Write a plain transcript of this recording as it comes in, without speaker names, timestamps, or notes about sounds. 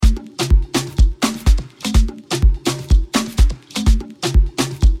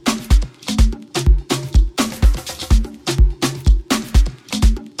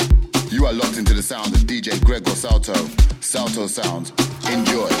DJ Gregor Salto. Salto Sounds.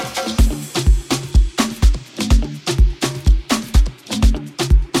 Enjoy.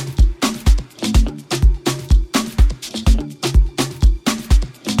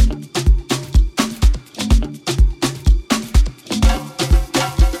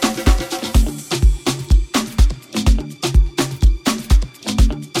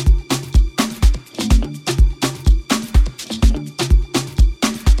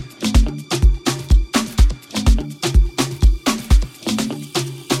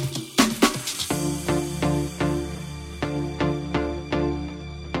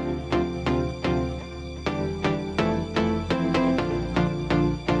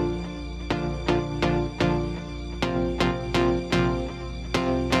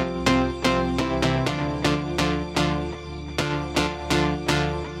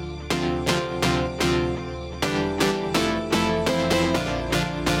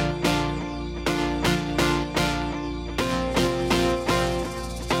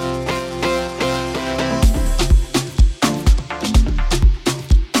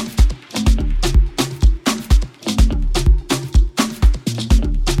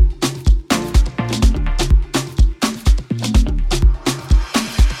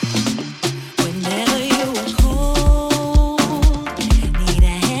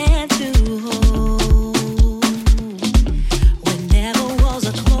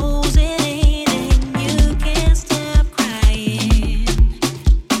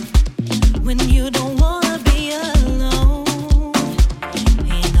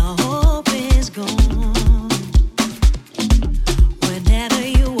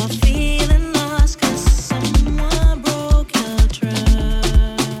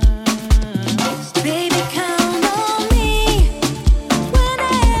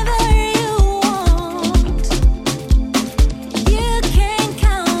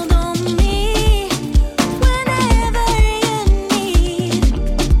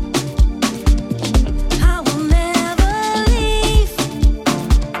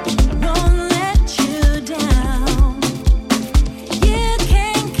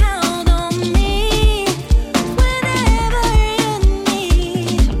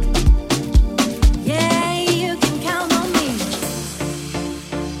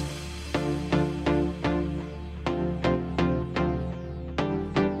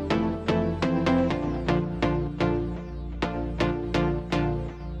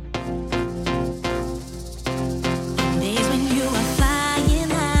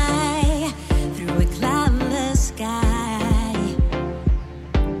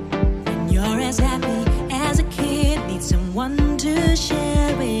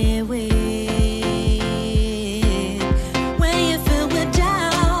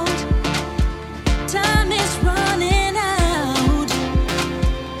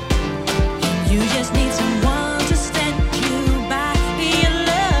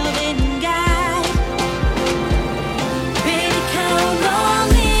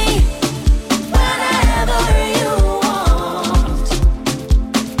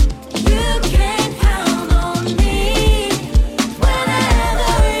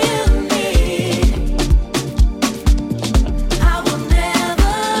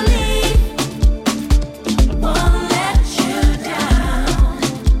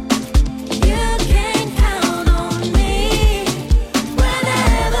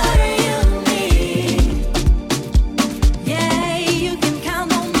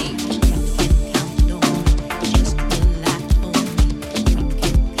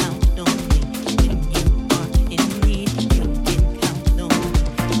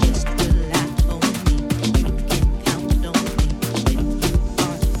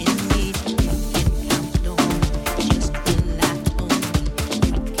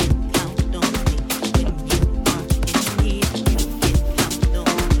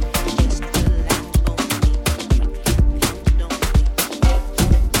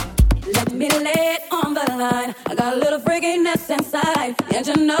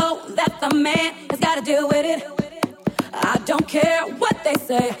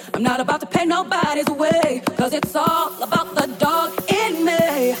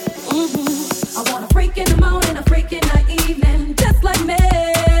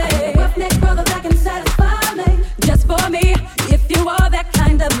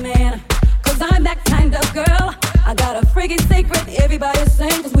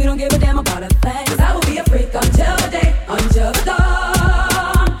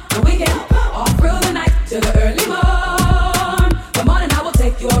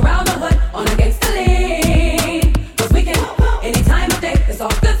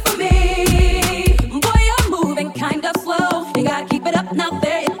 Boy, you're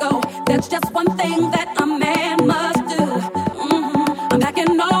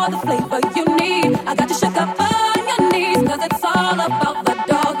packing all the flavor you need. I got you shook up on your knees, 'cause it's all about the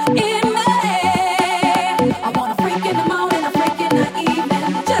dog in me. I want a freak in the morning, a freak in the evening,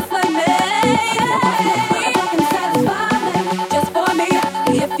 just like me. I can satisfy me, just for me,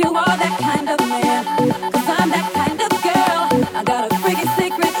 if you are that kind of man. 'Cause I'm that kind of girl. I got a freaky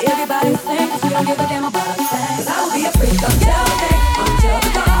secret, everybody sing, 'cause we don't give a damn about a thing. 'Cause I will be a freak until the day, until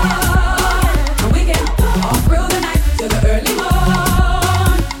the dawn. And we can all through the night till the early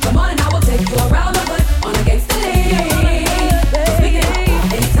morn. Come on and I will take you around the hood on a gangsta.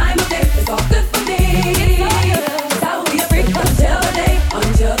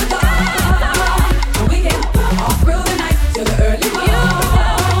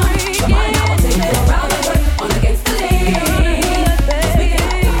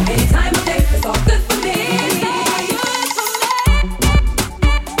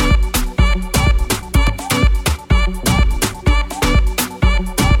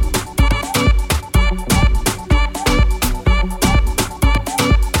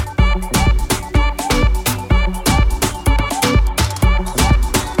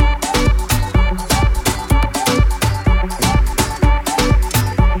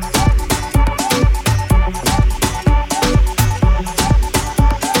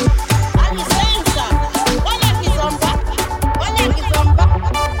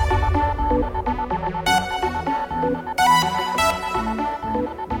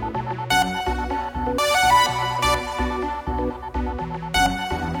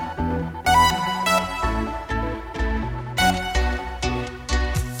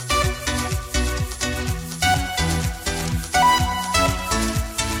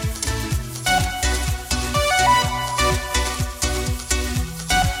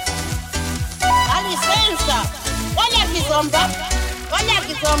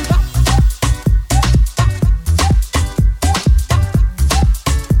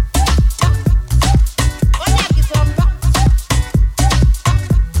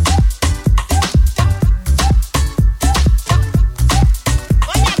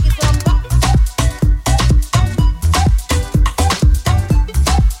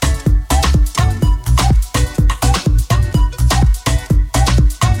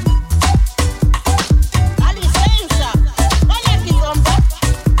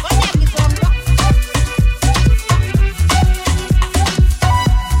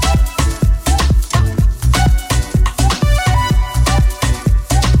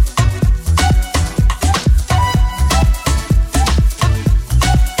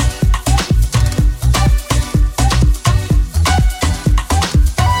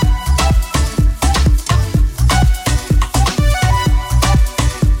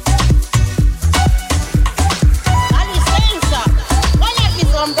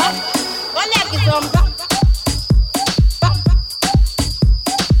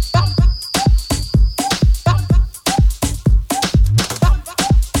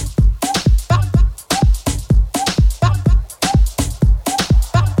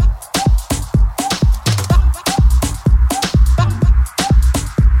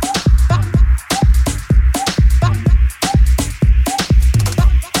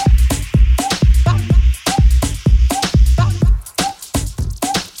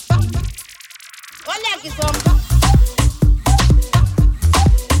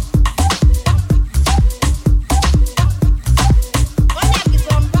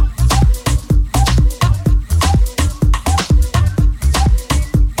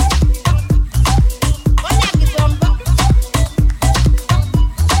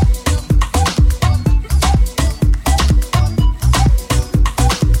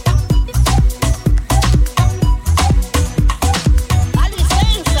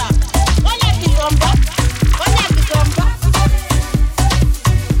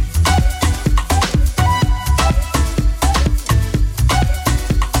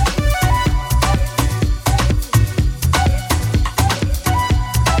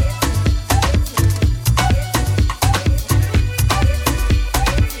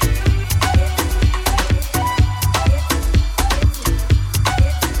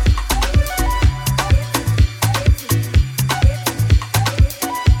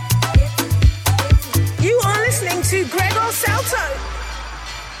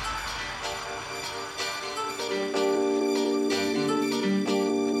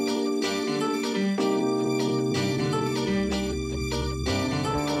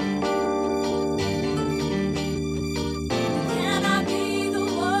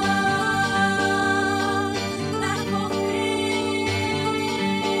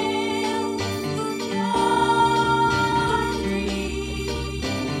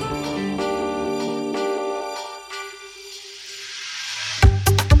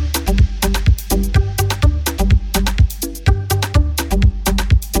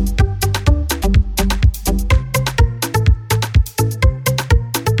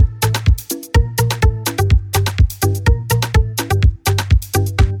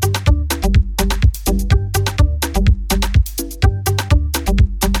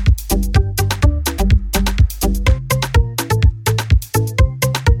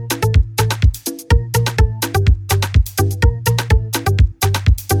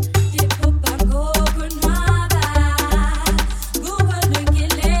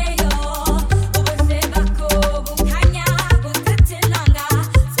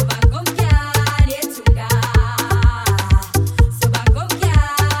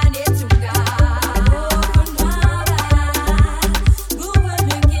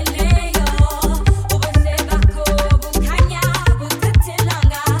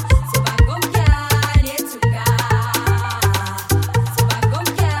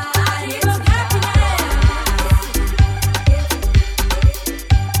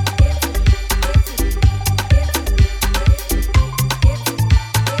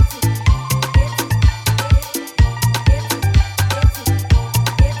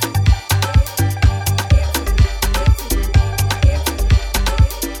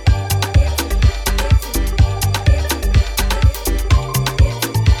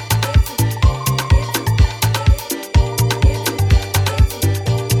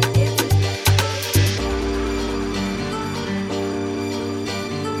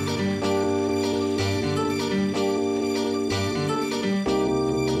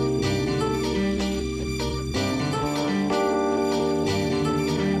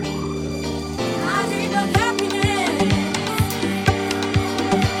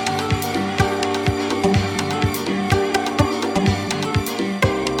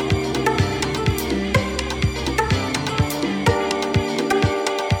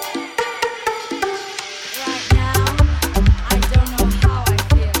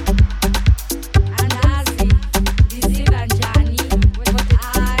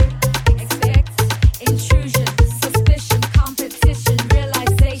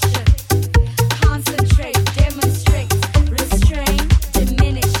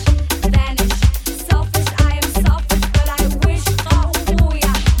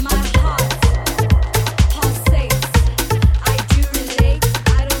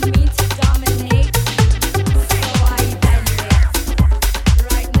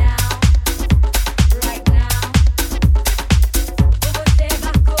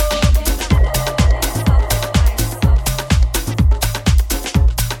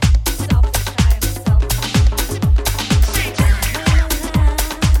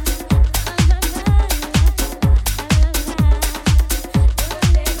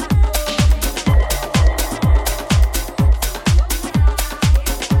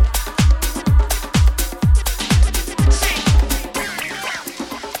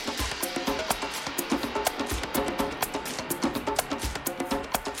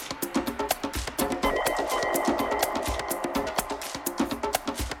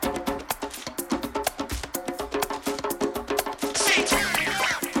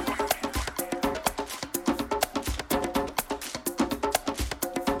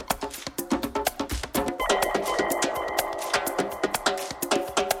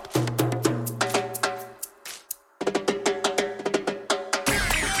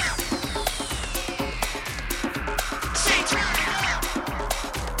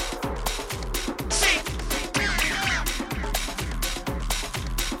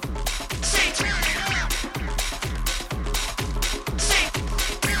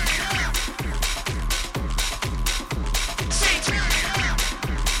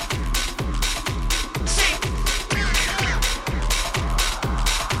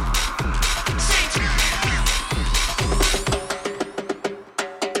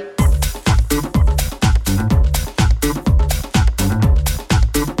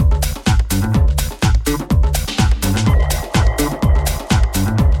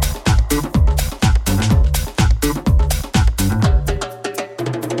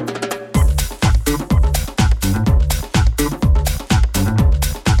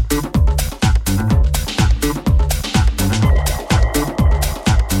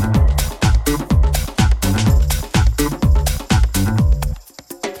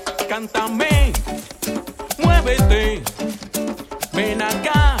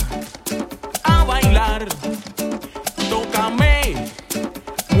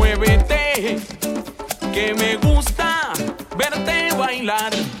 que me gusta verte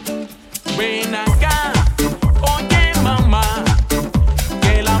bailar. Ven acá, oye mamá,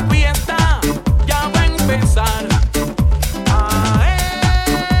 que la fiesta ya va a empezar.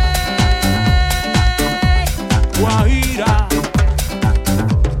 Guajira.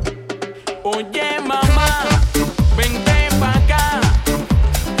 Oye mamá, vente pa' acá,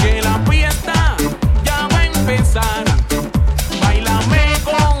 que la fiesta ya va a empezar. Báilame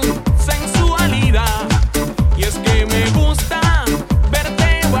con sensualidad, y es que me gusta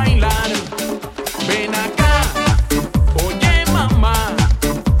verte bailar. Ven acá, oye mamá,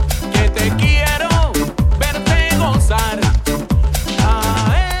 que te quiero verte gozar.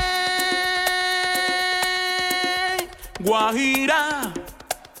 Guajira.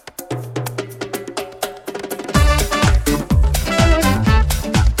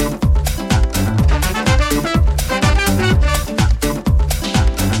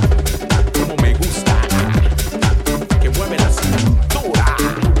 Como me gusta que mueve la cintura.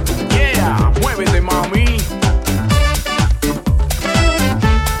 Yeah, muévete mami.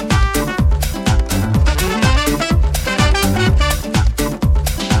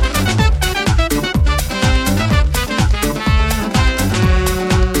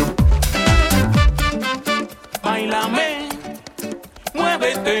 Báilame,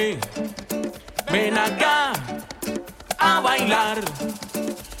 muévete, ven acá a bailar.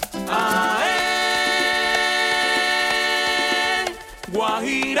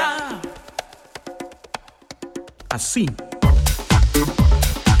 Guajira. Así.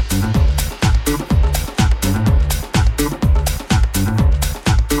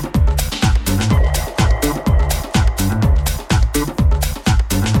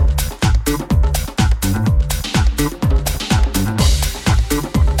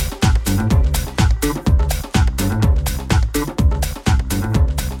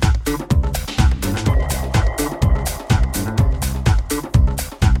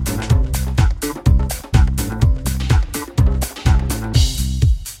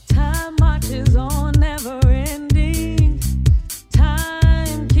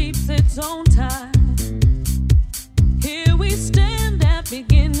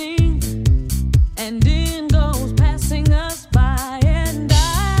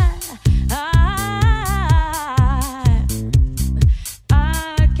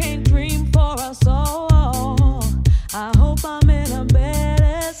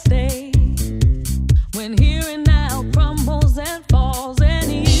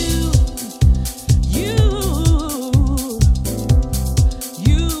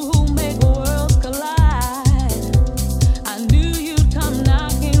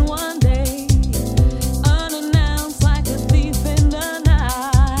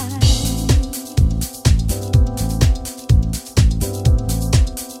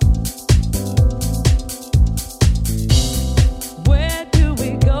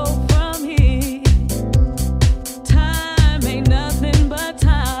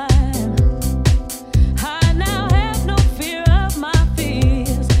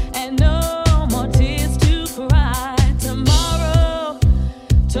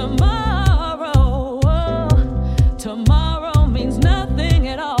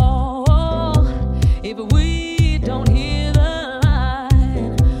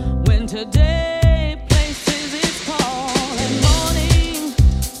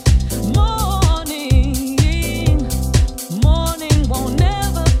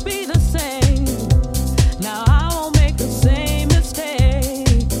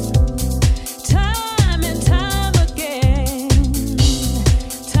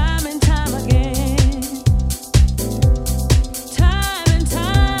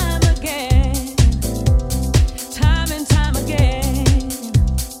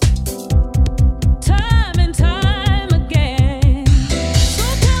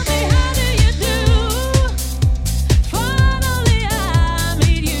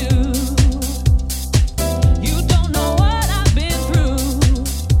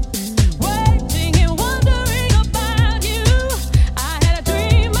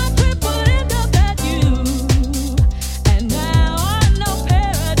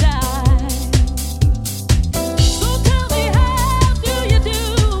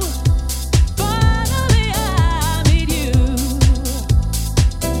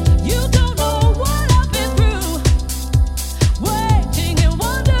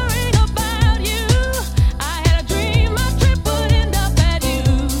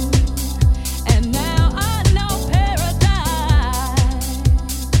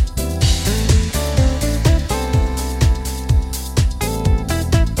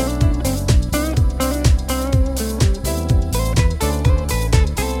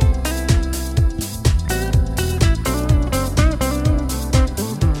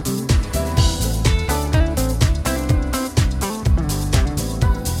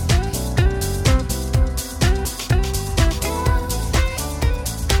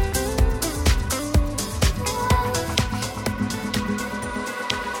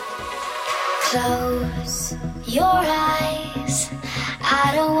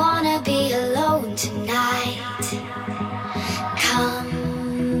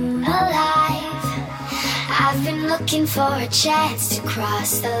 Looking for a chance to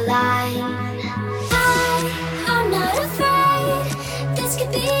cross the line. I'm not afraid, this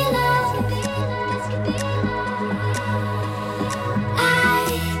could be love. I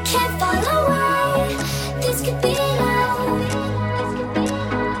can't fall away, this could be love. This could be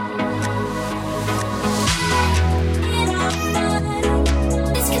love.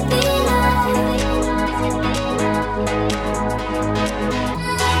 This could be love.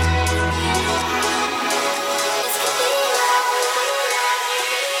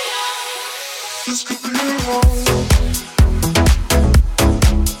 This could be love.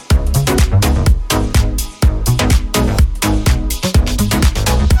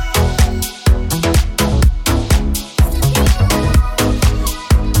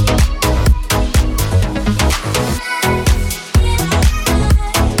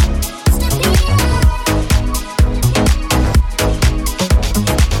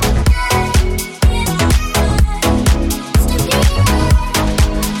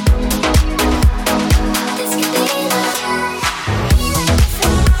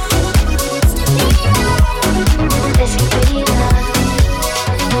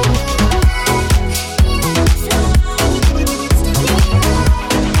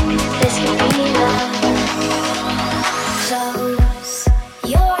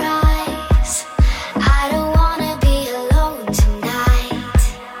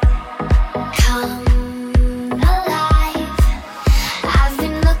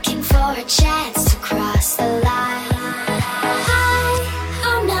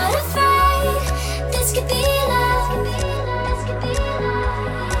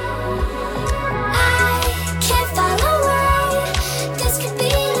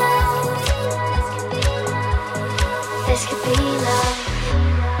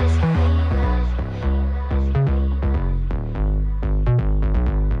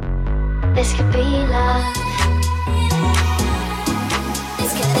 This could be love. This could be love.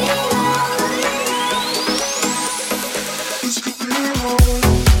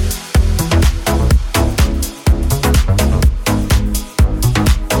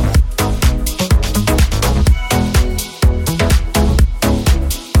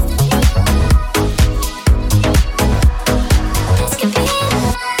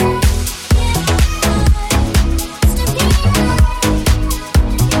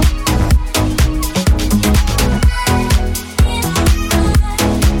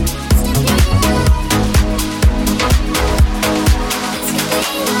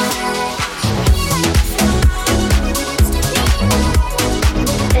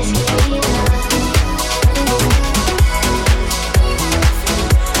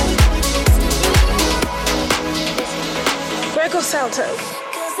 Salto.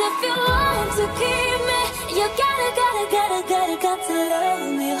 'Cause if you want to keep me, you got to love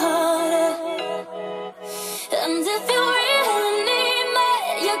me harder. And if you really need me,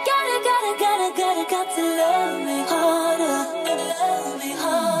 you got to love me harder. Love me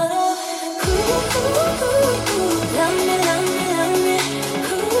harder. Ooh, ooh, ooh, ooh. Love me, love me, love me.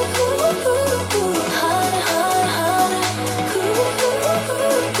 Ooh, ooh, ooh, ooh. Harder, harder, harder. Ooh, ooh,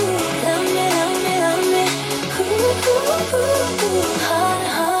 ooh, ooh. Love me, love me, love me. Ooh, ooh, ooh, ooh. Harder,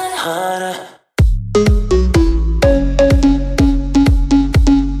 harder, harder.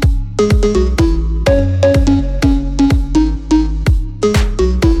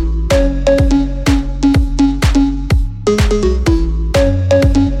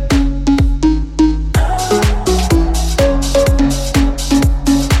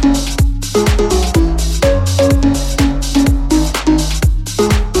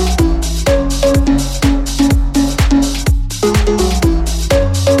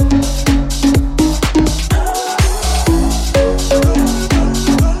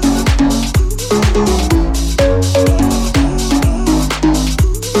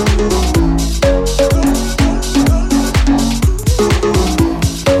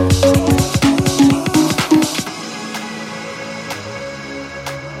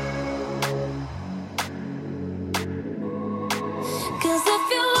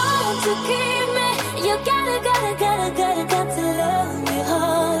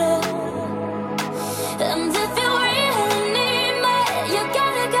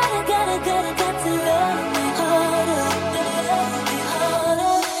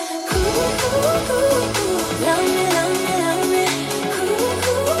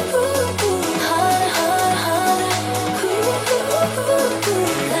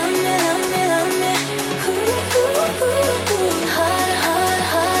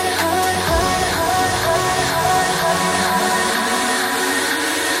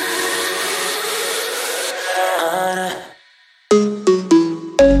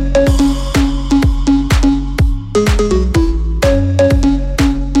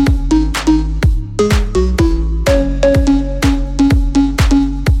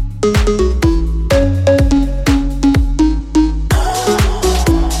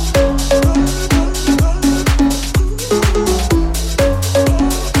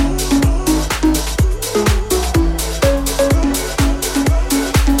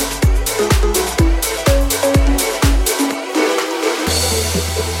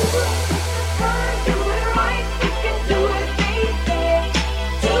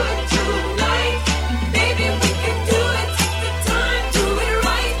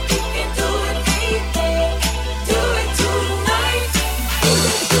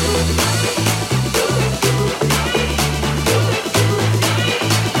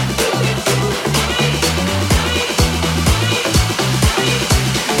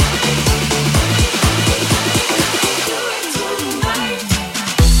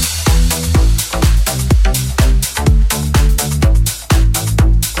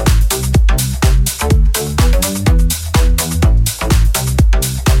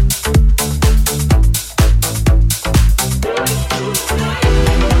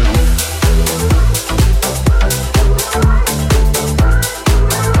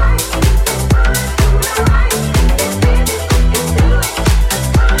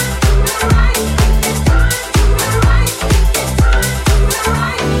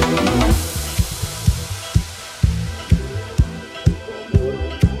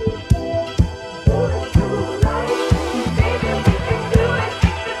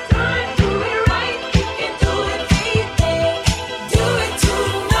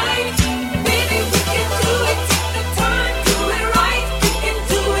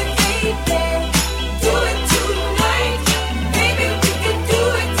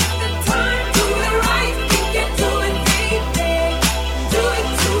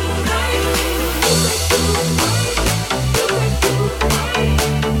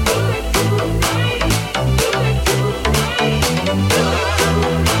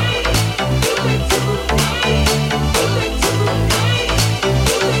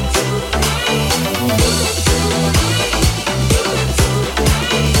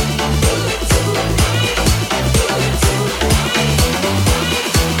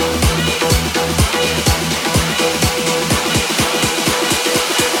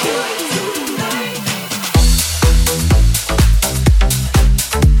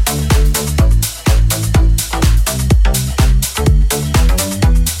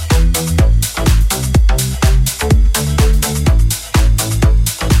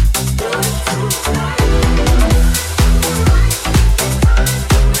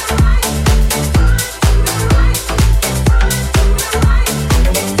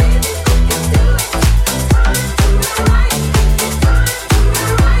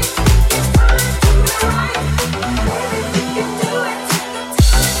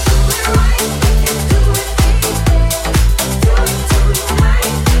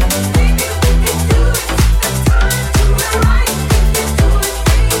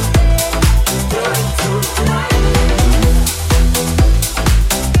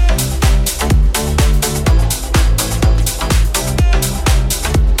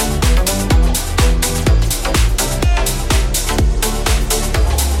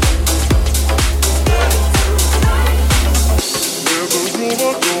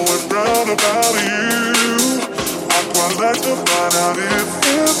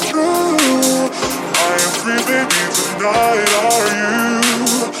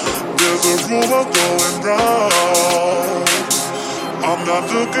 rumor going round. I'm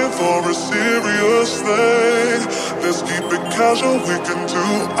not looking for a serious thing. Let's keep it casual, we can do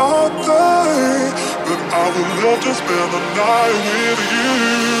our thing. But I would love to spend the night with you.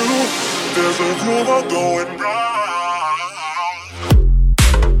 There's a rumor going round.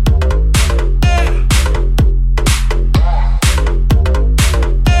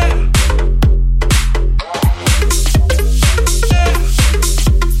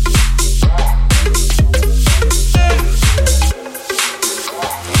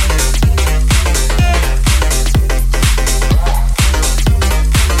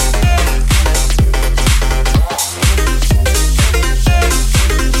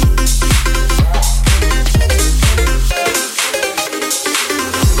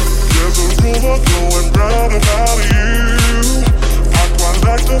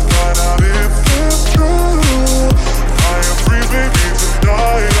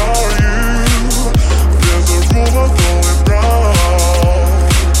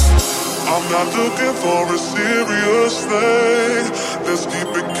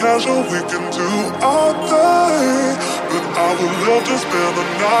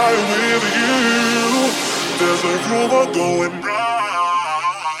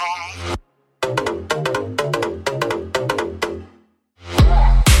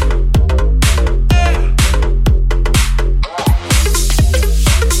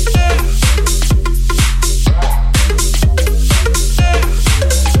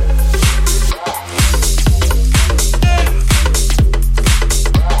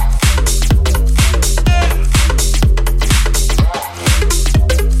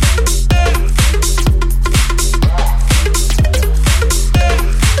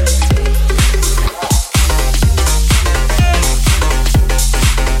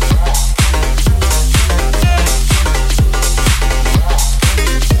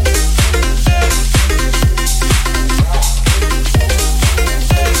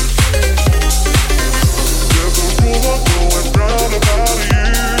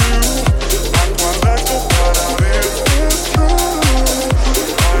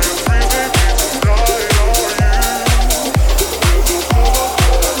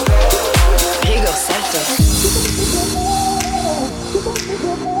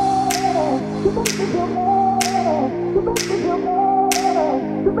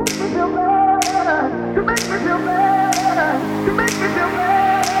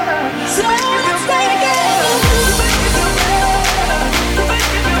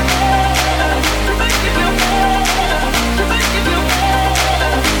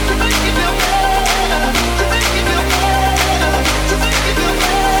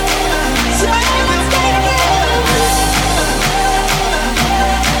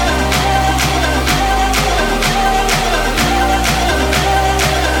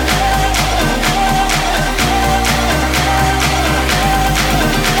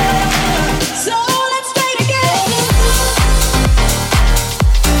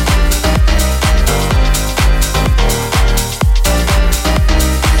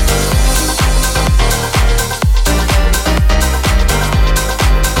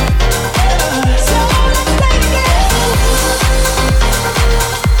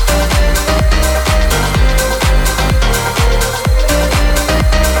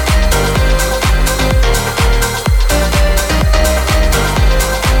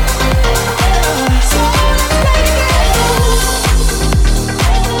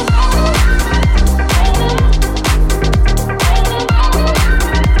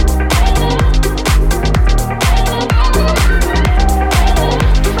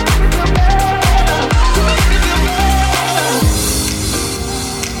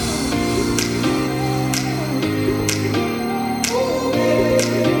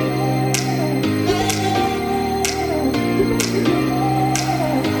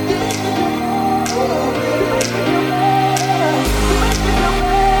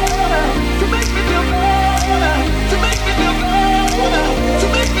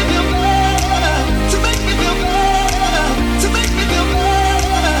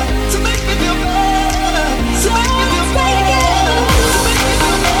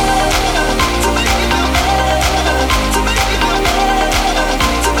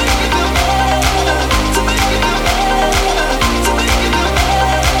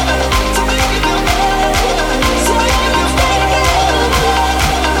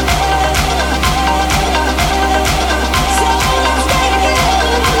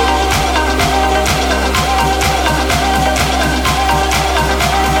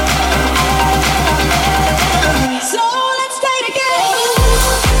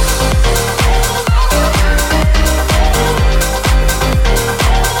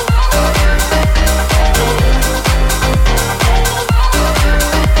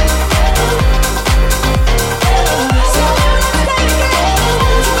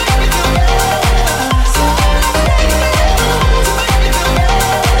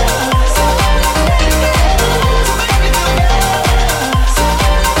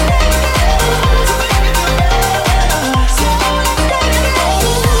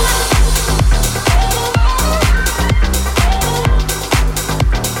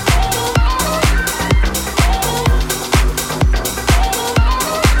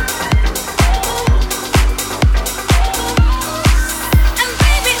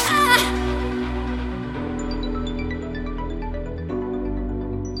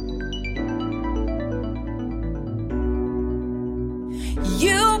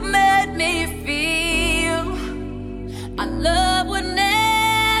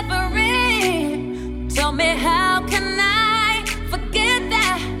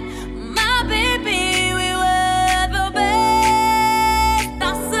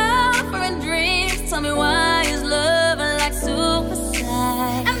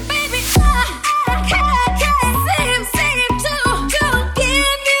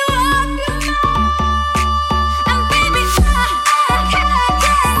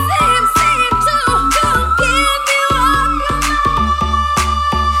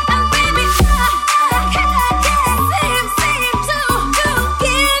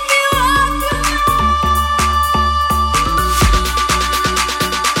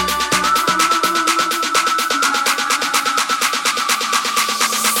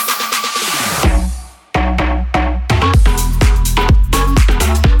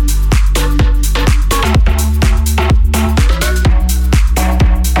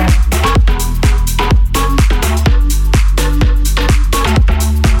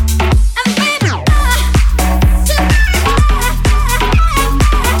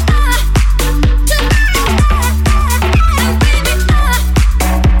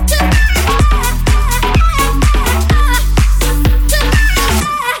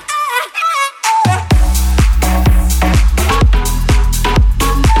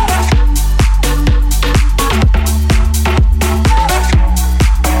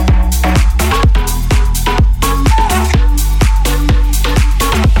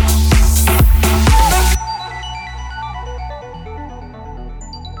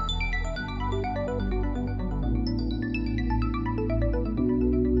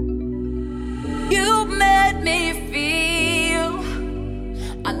 me feel.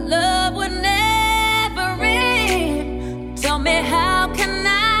 Our love would never end. Tell me, how can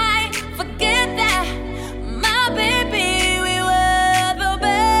I forget that, my baby? We were the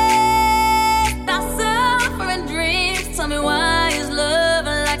best. Our suffering dreams. Tell me, why is love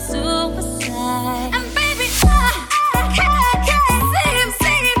like suicide? And baby, I can't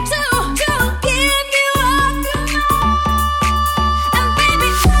seem to give you up your mind. And baby,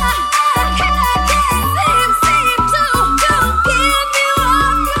 I can't seem to give you up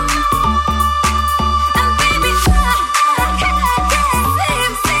your mind. And baby, I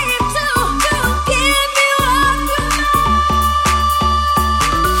can't seem to give you up your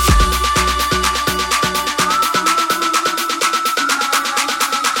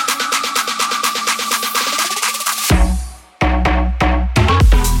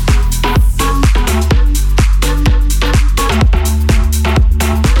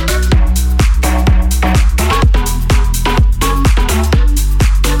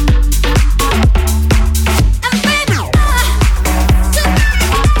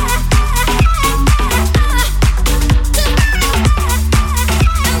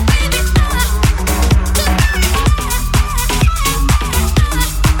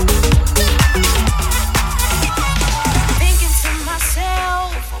thinking to myself,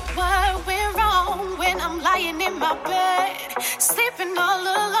 what went wrong when I'm lying in my bed, sleeping all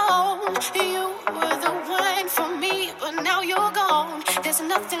alone? You were the one for me, but now you're gone. There's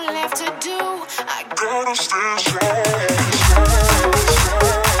nothing left to do. I gotta stay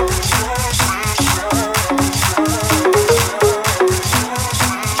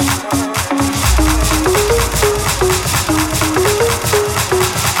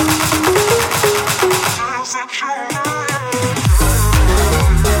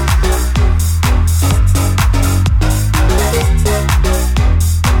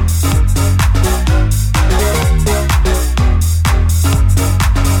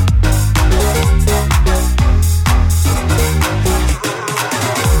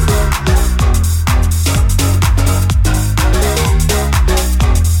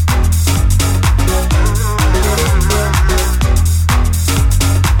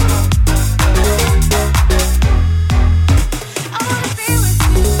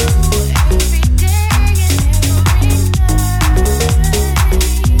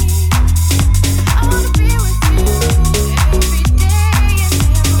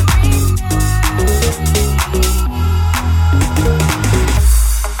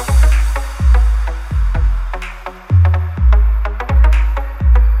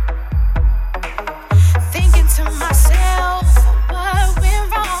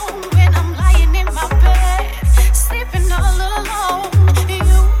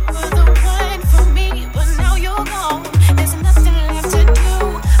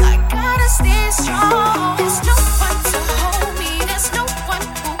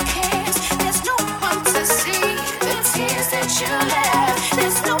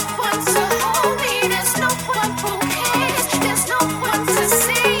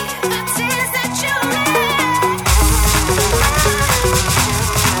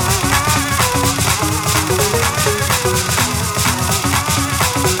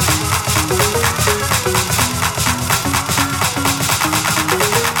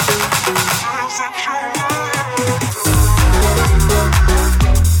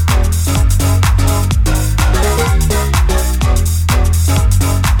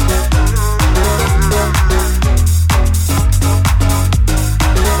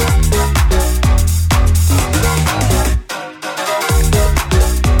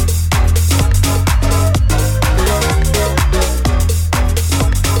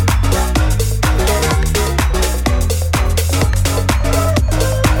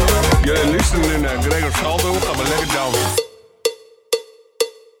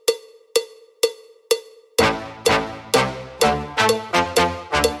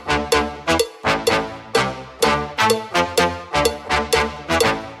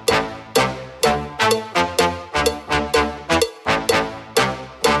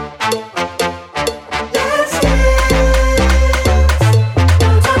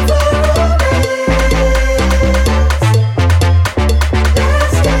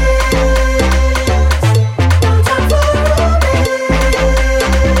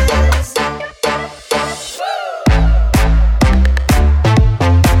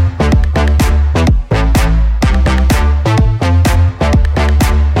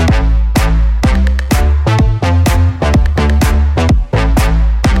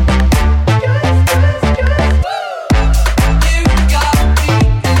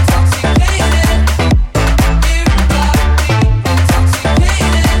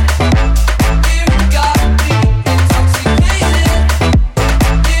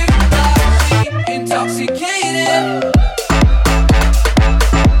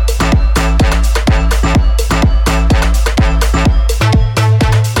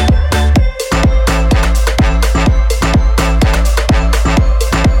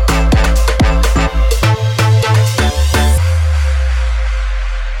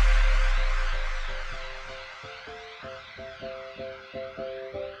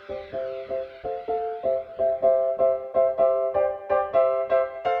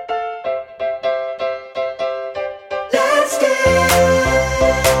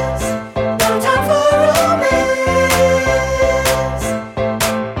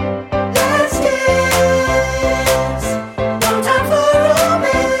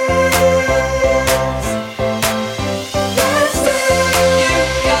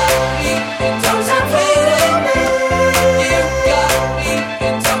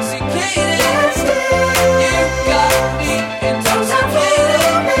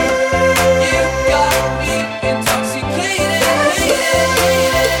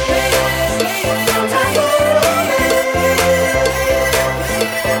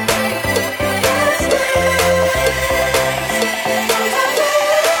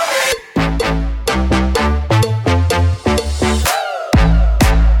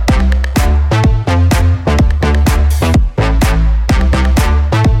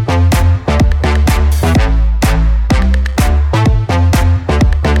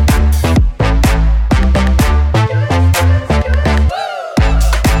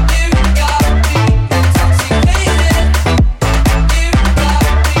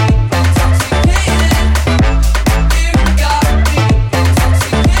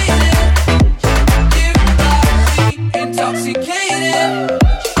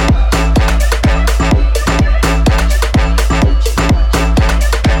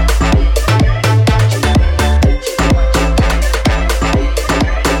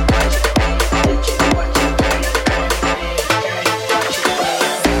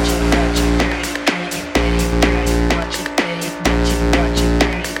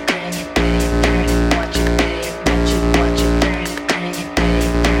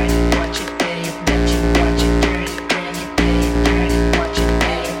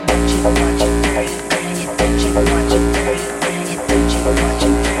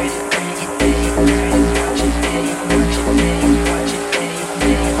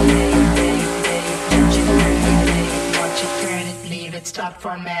stop,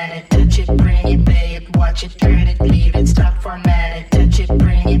 format it, touch it, bring it, babe, watch it, turn it, leave it, stop, format it, touch it,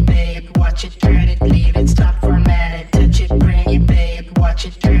 bring it, babe, watch it, turn it, leave it, stop, format it, touch it, bring it, babe, watch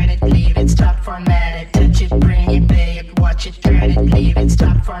it, turn it, leave it, stop, format it, touch it, bring it, babe, watch it, turn it, leave it,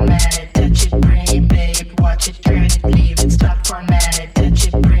 stop, format it, touch it, bring it, babe, watch it, turn it, leave it, stop, format it, touch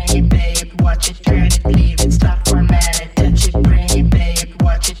it, bring it, babe, watch it, turn it, leave it, stop, format it, touch it, bring it, babe,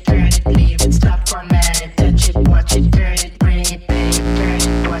 watch it, turn it, leave it, stop, format it, touch it, watch it, turn it, bring it, babe, turn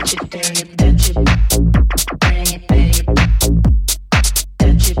it, watch it, turn it, touch it, bring it, babe,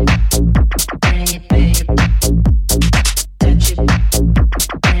 touch it, bring it, babe, touch it,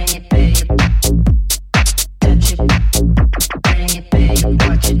 bring it, babe, touch it, bring it, babe,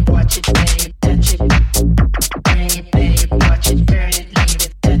 watch it, babe, touch it, bring it, babe, watch it, turn it, leave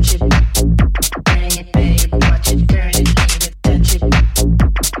it, touch it, bring it, babe, watch it, turn it, leave it, touch it,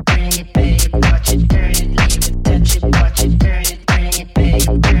 bring it, babe, watch it, turn it, leave it, touch it, watch it, turn it, bring it, babe,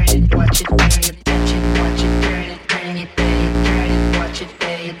 turn it, watch it, babe, touch it, watch it, turn it, bring it, babe, turn it, watch it,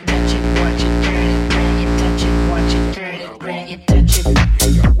 babe, touch it, watch it, turn it, bring it, touch it, watch it, turn it, bring it, touch it,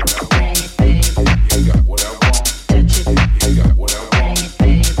 bring it, babe, You got what I want. touch it, You got what I bring want. it,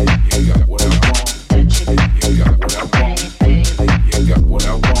 babe, You got what I want. touch it, You got what I bring want. it, babe, You got what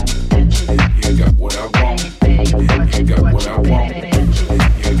I want. touch it, You got what I bring want. it, babe, watch You it, got watch what it, I want. babe, touch it,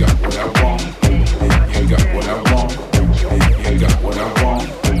 You got what I want. You got what I want. You got what I want.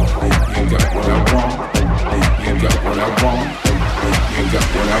 You got what I want. You got what I want. You got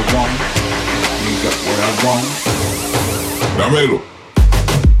what I want. You got what I want. Dámelo.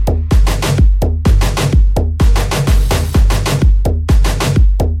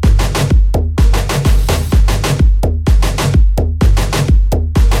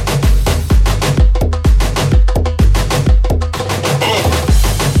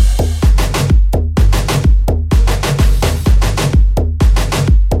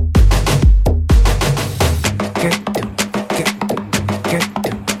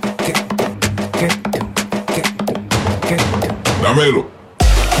 Dámelo.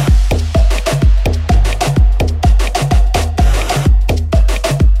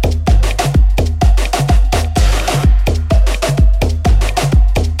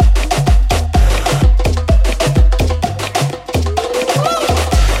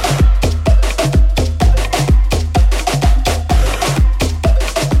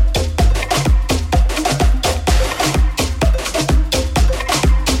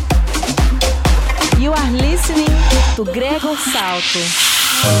 You are listening to Grego Salto.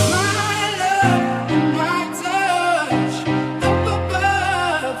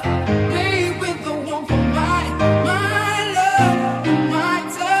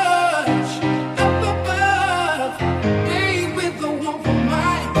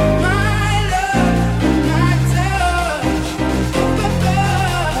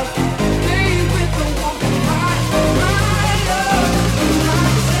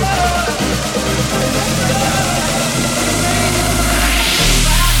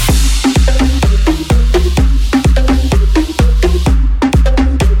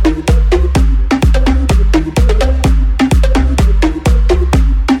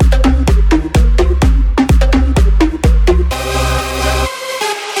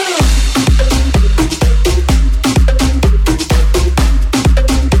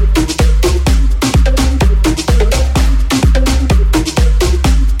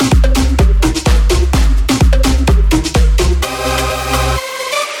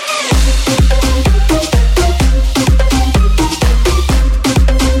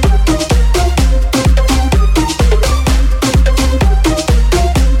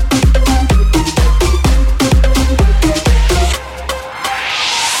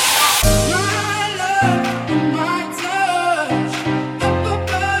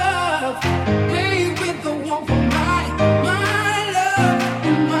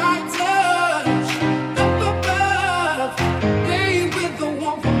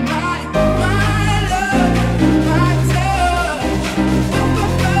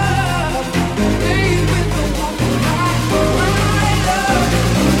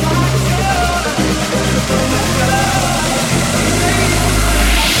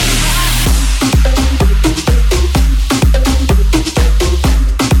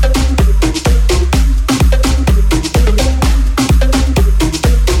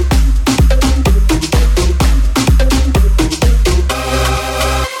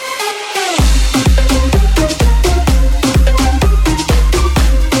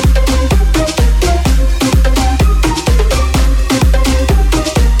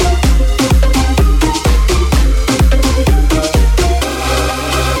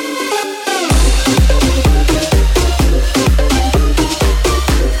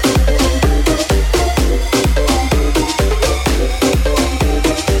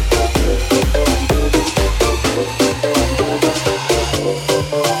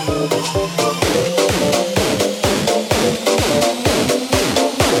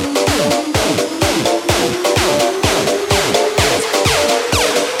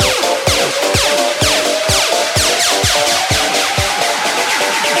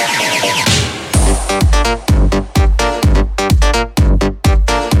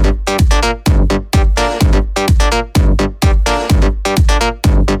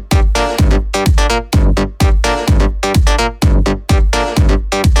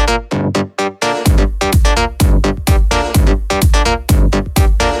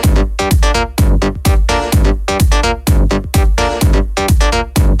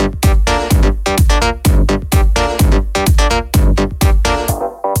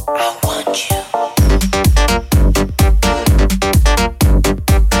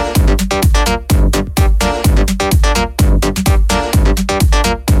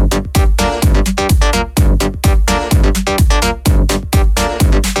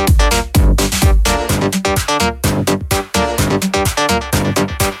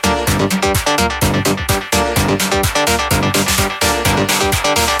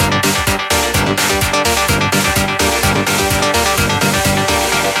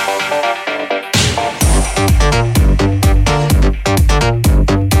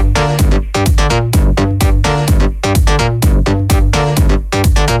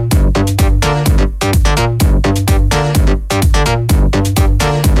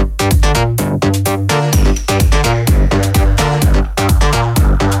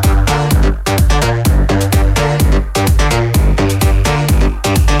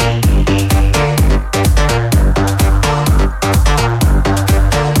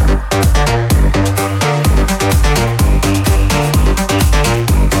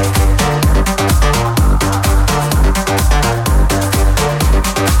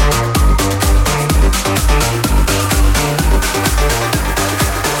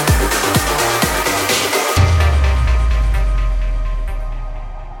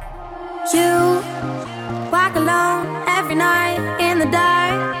 back alone every night in the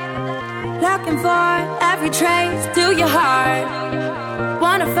dark, looking for every trace to your heart.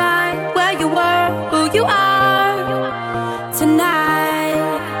 Wanna find where you were, who you are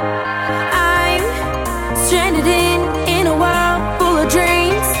tonight. I'm stranded in a world full of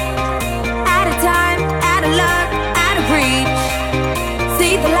dreams, out of time, out of luck, out of reach.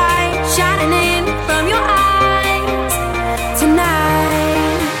 See the light shining in from your eyes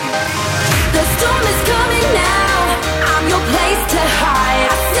tonight. The storm is coming now, I'm your place to hide.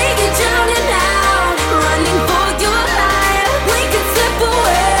 I see you drowning out, running for your life. We can slip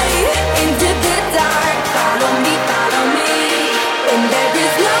away into the dark. Follow me, and there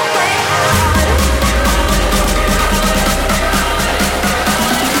is no way out.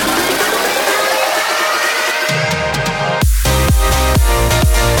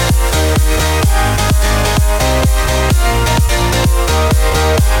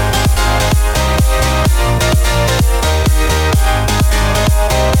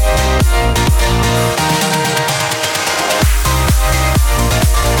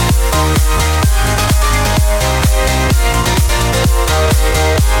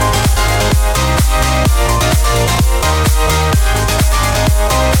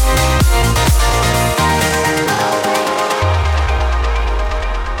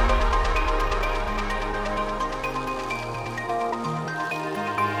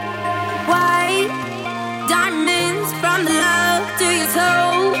 White diamonds from the love to your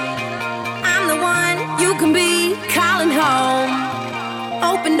soul. I'm the one you can be calling home.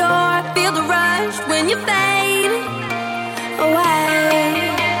 Open door, feel the rush when you fade away.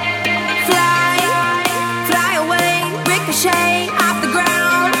 Fly away, ricochet off the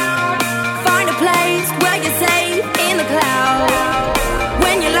ground. Find a place where you're safe in the clouds.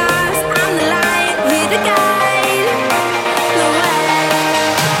 When you're lost, I'm the light here to guide the way.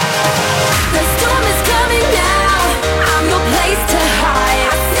 The storm is coming now, I'm your place to hide.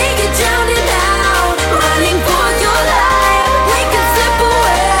 I see you drowning out, running for your life. We can slip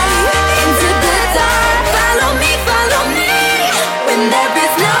away into the dark. Follow me, when there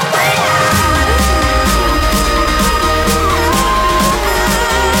is no way out.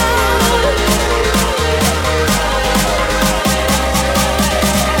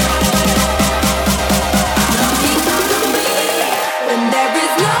 When there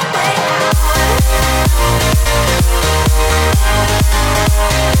is no way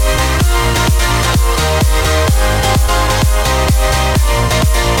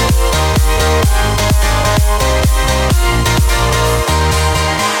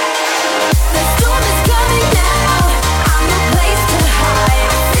The storm is coming now, I'm your place to hide.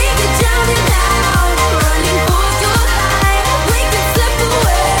 I see you drowning out, running for your life. We can slip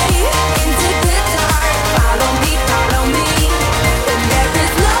away into the dark. Follow me, when there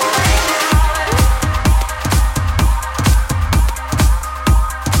is no way out.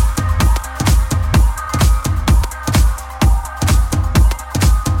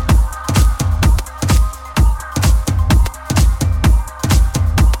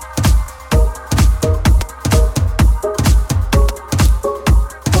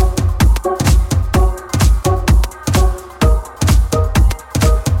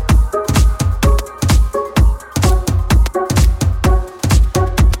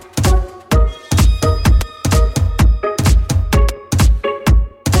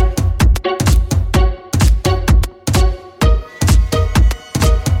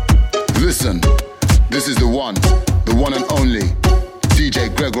 Listen, this is the one and only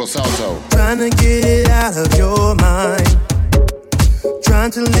DJ Gregor Salto. Trying to get it out of your mind,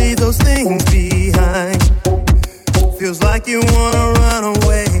 trying to leave those things behind. Feels like you wanna run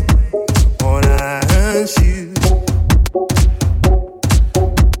away, wanna hurt you.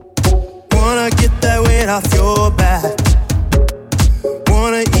 Wanna get that weight off your back,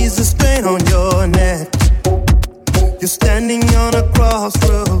 wanna ease the strain on your neck. You're standing on a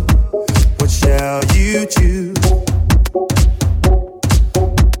crossroad, what shall you choose?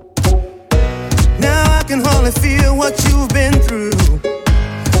 Now I can hardly feel what you've been through.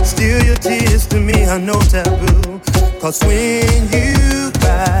 Steal your tears to me are no taboo. 'Cause when you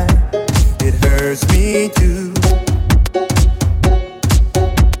cry, it hurts me too.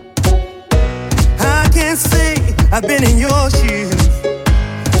 I can't say I've been in your shoes,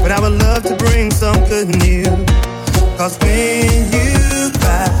 but I would love to bring some good news. 'Cause when you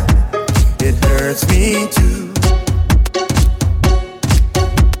cry, it hurts me too.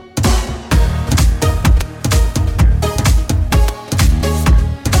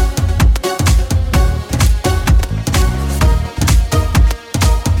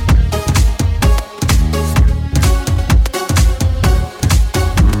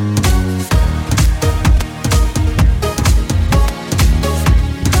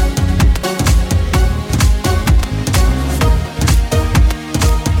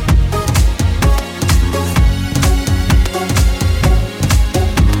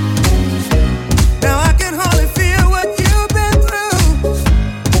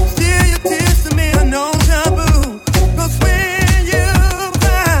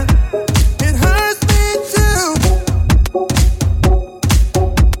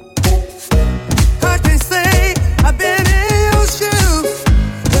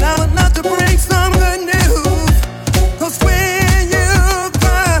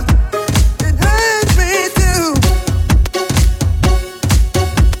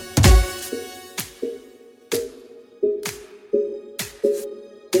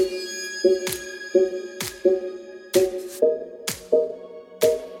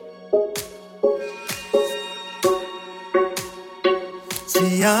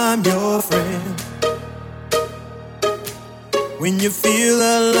 Baby, I'm your friend. When you feel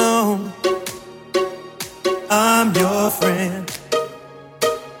alone, I'm your friend.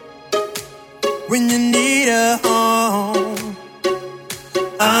 When you need a home,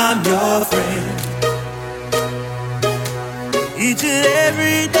 I'm your friend. Each and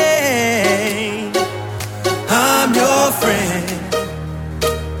every day, I'm your friend.